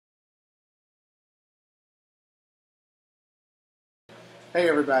Hey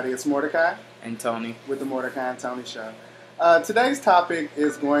everybody, it's Mordecai And Tony. with the Mordecai and Tony Show. Today's topic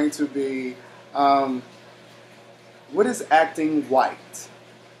is going to be what is acting white?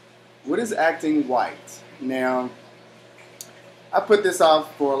 What is acting white? Now, I put this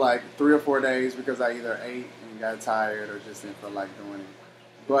off for like 3 or 4 days because I either ate and got tired or just didn't feel like doing it.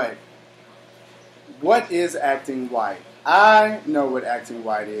 But what is acting white? I know what acting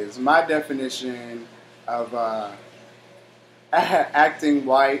white is. My definition of acting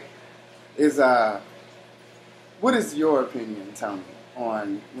white is what is your opinion, Tony,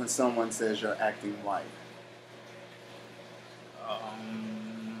 on when someone says you're acting white?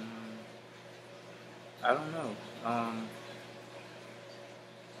 I don't know.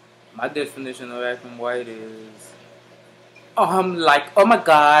 My definition of acting white is, I'm like, oh my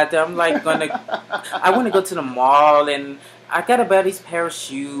God, I want to go to the mall and I gotta buy these pair of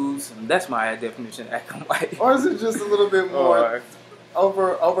shoes. And that's my definition of acting white. Or is it just a little bit more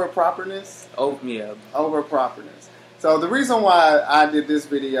over properness? Yeah. Over properness. So the reason why I did this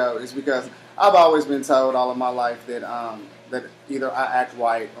video is because I've always been told all of my life that that either I act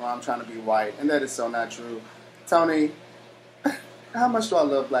white or I'm trying to be white, and that is so not true. Tony, how much do I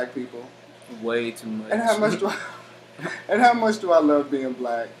love black people? Way too much. And how much do I love being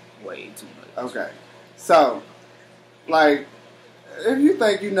black? Way too much. Okay. So, like, if you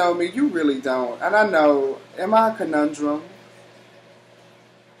think you know me, you really don't. And I know, am I a conundrum?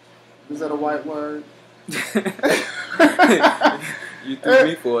 Is that a white word? You threw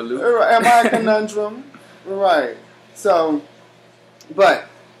me for a loop. Am I a conundrum? Right. So, but,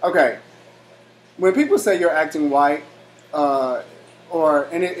 okay. When people say you're acting white,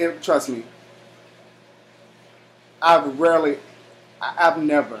 trust me, I've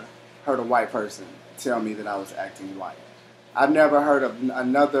never heard a white person tell me that I was acting white. I've never heard of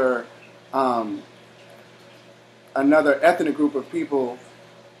another ethnic group of people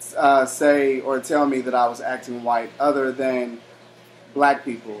say or tell me that I was acting white other than black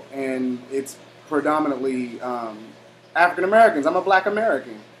people. And it's predominantly African Americans. I'm a black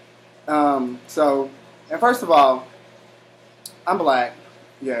American. And first of all, I'm black,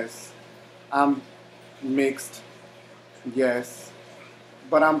 yes. I'm mixed, yes.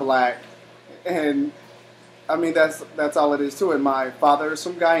 But I'm black. And I mean, that's all it is to it. My father is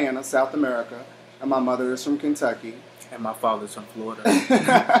from Guyana, South America, and my mother is from Kentucky. And my father's from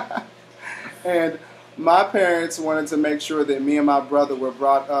Florida. And my parents wanted to make sure that me and my brother were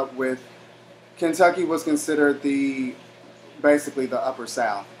brought up with Kentucky was considered basically the upper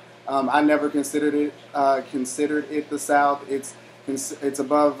South. I never considered it the South. It's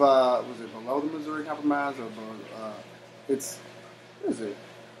above. Was it below the Missouri Compromise or above? What is it?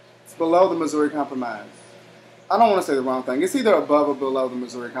 It's below the Missouri Compromise. I don't want to say the wrong thing. It's either above or below the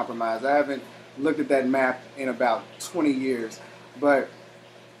Missouri Compromise. I haven't looked at that map in about 20 years, but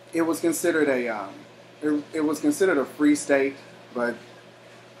it was considered it was considered a free state, but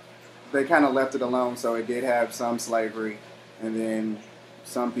they kind of left it alone. So it did have some slavery, and then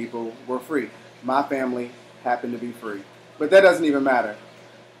some people were free. My family happened to be free, but that doesn't even matter.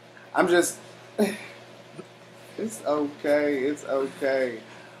 I'm just, it's okay.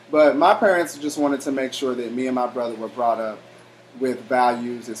 But my parents just wanted to make sure that me and my brother were brought up with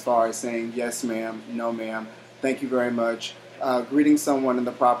values as far as saying yes ma'am, no ma'am, thank you very much, greeting someone in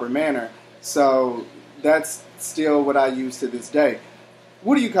the proper manner. So that's still what I use to this day.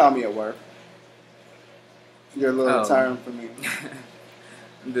 What do you call me at work? You're a little tiring for me.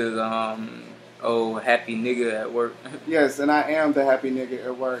 The happy nigga at work. Yes, and I am the happy nigga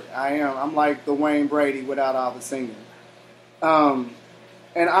at work. I'm like the Wayne Brady without all the singing.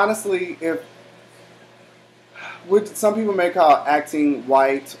 And honestly, some people may call acting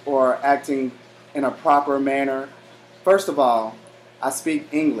white or acting in a proper manner. First of all, I speak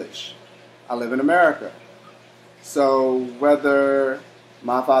English. I live in America. So whether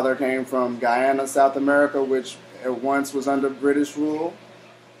my father came from Guyana, South America, which at once was under British rule,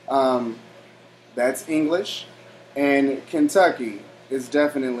 that's English. And Kentucky is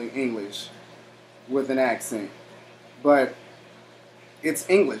definitely English with an accent. But it's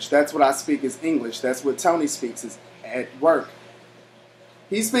English. That's what I speak is English. That's what Tony speaks is at work.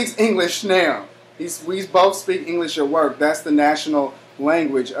 He speaks English now. We both speak English at work. That's the national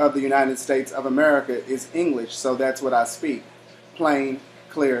language of the United States of America is English. So that's what I speak. Plain,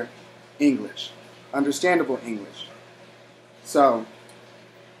 clear English. Understandable English. So,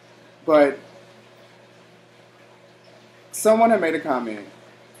 but someone had made a comment,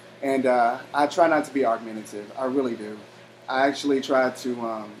 and I try not to be argumentative. I really do. I actually try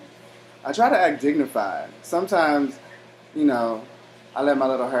to act dignified. Sometimes, I let my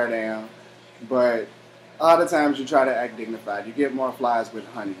little hair down, but a lot of times you try to act dignified. You get more flies with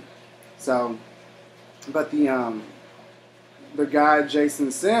honey. So, but the guy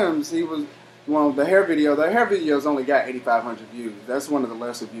Jason Sims, he was the hair video. The hair video's only got 8,500 views. That's one of the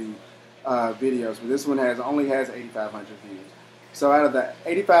lesser viewed videos, but this one only has 8,500 views. So out of the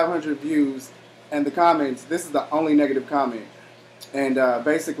 8,500 views and the comments, this is the only negative comment. And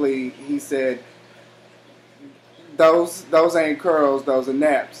basically, he said, "Those ain't curls. Those are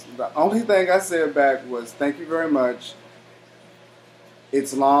naps." The only thing I said back was, "Thank you very much.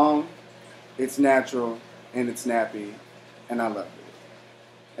 It's long, it's natural, and it's nappy, and I love it."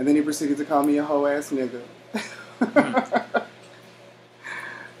 And then he proceeded to call me a hoe ass nigga.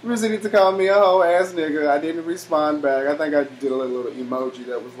 Proceeded to call me a hoe ass nigga. I didn't respond back. I think I did a little emoji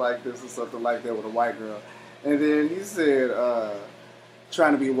that was like this or something like that with a white girl. And then he said,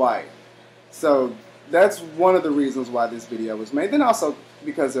 trying to be white. So that's one of the reasons why this video was made. Then also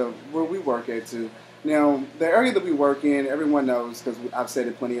because of where we work at too. Now, the area that we work in, everyone knows, because I've said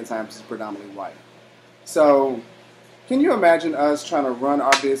it plenty of times, is predominantly white. So can you imagine us trying to run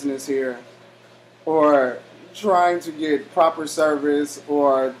our business here, or trying to get proper service,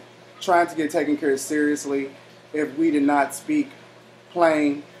 or trying to get taken care of seriously if we did not speak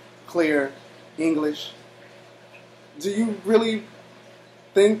plain, clear English? Do you really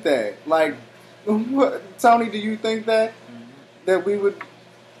think that? Like, Tony, do you think that? That we would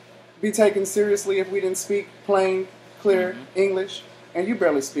be taken seriously if we didn't speak plain, clear English? And you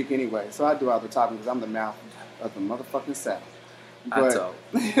barely speak anyway, so I do all the talking because I'm the mouth of the motherfucking South. But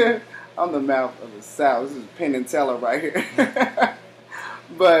I'm the mouth of the South. This is Penn and Teller right here.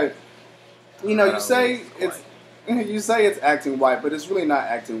 But you know, you say it's acting white, but it's really not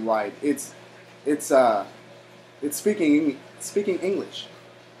acting white. It's speaking English.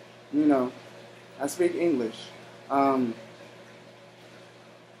 You know, I speak English.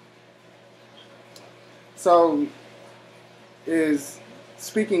 So is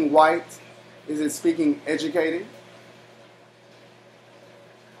speaking white? Is it speaking educated?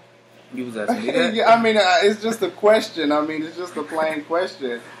 You was asking me that? Yeah, I mean, it's just a question. I mean, it's just a plain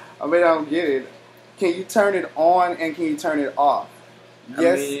question. I mean, I don't get it. Can you turn it on and can you turn it off?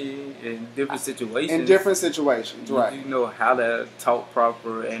 Yes. I mean, in different situations. In different situations, right. You know how to talk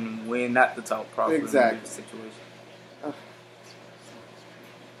proper and when not to talk proper exactly. in different situations.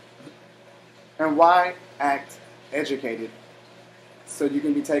 And why act educated so you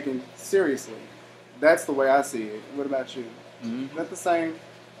can be taken seriously? That's the way I see it. What about you? Mm-hmm. Is that the same?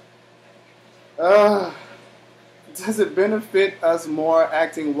 Does it benefit us more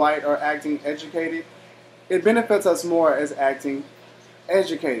acting white or acting educated? It benefits us more as acting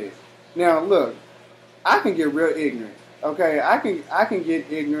educated. Now, look, I can get real ignorant. Okay, I can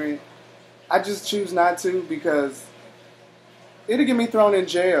get ignorant. I just choose not to because it'll get me thrown in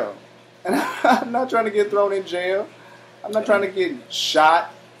jail. And I'm not trying to get thrown in jail. I'm not trying to get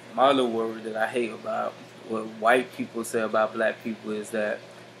shot. My little word that I hate about what white people say about black people is that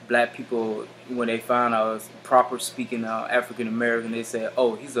black people, when they find us proper speaking African American, they say,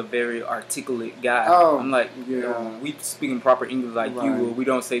 "Oh, he's a very articulate guy." Oh, I'm like, yeah. We speaking proper English like right. you. We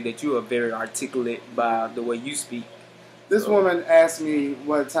don't say that you are very articulate by the way you speak. This woman asked me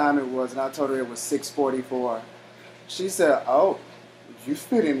what time it was, and I told her it was 6:44. She said, "Oh, you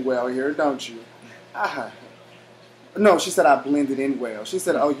fit in well here, don't you?" No, she said I blended in well. She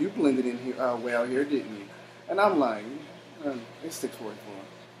said, "Oh, you blended in here, well here, didn't you?" And I'm like, it's 6:44.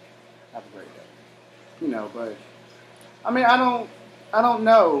 Have a great day. You know, but I mean, I don't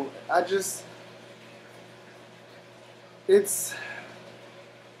know.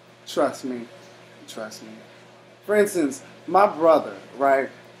 Trust me. For instance, my brother, right?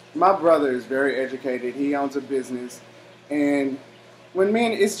 My brother is very educated. He owns a business, and when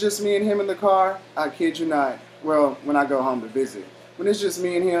it's just me and him in the car, I kid you not. Well, when I go home to visit, when it's just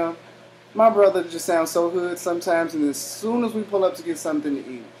me and him, my brother just sounds so hood sometimes. And as soon as we pull up to get something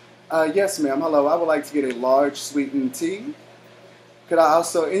to eat, yes, ma'am. Hello, I would like to get a large sweetened tea. Could I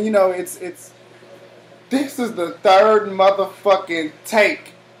also? And you know, it's. This is the third motherfucking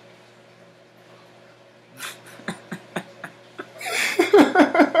take.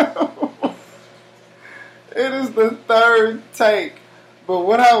 It is the third take. But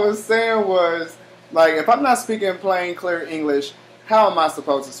what I was saying was, like, if I'm not speaking plain, clear English, how am I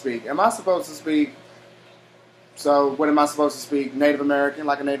supposed to speak? Am I supposed to speak? So, what am I supposed to speak? Native American,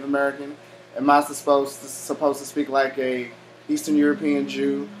 like a Native American? Am I supposed to speak like a Eastern European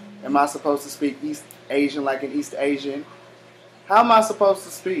Jew? Am I supposed to speak East Asian like an East Asian? How am I supposed to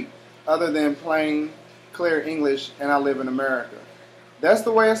speak other than plain, clear English and I live in America? That's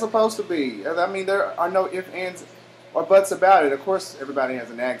the way it's supposed to be. I mean, there are no ifs, ands, or buts about it. Of course, everybody has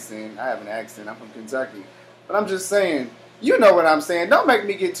an accent. I have an accent. I'm from Kentucky. But I'm just saying, you know what I'm saying. Don't make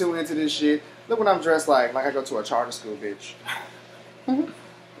me get too into this shit. Look what I'm dressed like. Like I go to a charter school, bitch.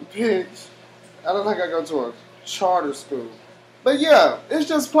 Bitch. I look like I go to a charter school. But yeah, it's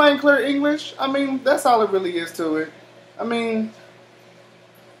just plain clear English. I mean, that's all it really is to it. I mean,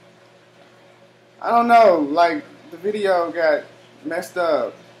 I don't know. Like, the video got messed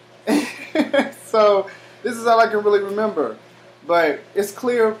up. So, this is all I can really remember. But it's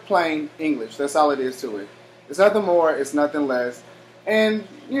clear, plain English. That's all it is to it. It's nothing more. It's nothing less. And,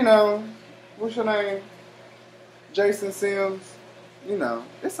 you know, what's your name? Jason Sims. You know,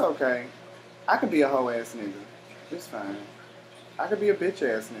 it's okay. I could be a hoe ass nigga. It's fine. I could be a bitch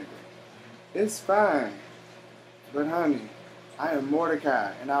ass nigga. It's fine. But honey, I am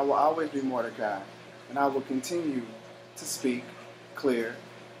Mordecai, and I will always be Mordecai. And I will continue to speak clear,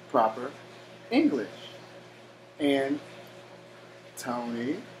 proper English. And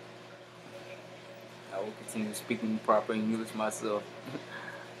Tony, I will continue speaking proper English myself.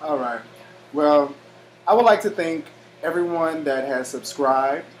 all right. Well, I would like to thank everyone that has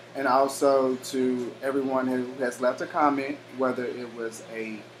subscribed, and also to everyone who has left a comment, whether it was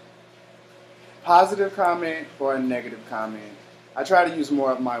a positive comment or a negative comment. I try to use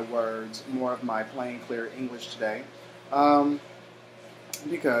more of my words, more of my plain, clear English today.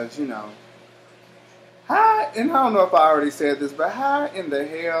 Because, you know, how, and I don't know if I already said this, but how in the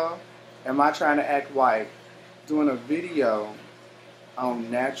hell am I trying to act white doing a video on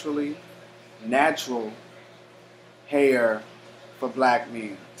natural hair for black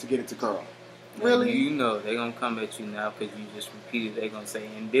men to get it to curl? Really? You know they're gonna come at you now because you just repeated. They're gonna say,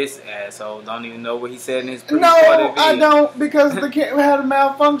 "And this asshole don't even know what he said in his previous part of the No, I video." don't, because the camera had a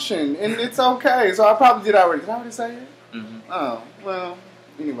malfunction, and it's okay. So I probably did already. Did I already say it? Mm-hmm. Oh, well,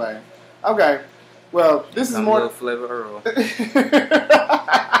 anyway. Okay. Well, this is more... Little Flavor Earl.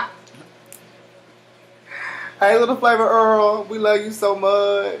 Hey, Little Flavor Earl, we love you so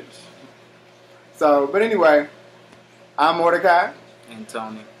much. So, but anyway, I'm Mordecai. And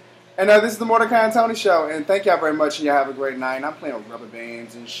Tony. And this is the Mordecai and Tony Show. And thank y'all very much, and y'all have a great night. I'm playing with rubber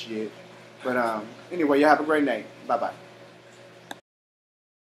bands and shit. But anyway, y'all have a great night. Bye-bye.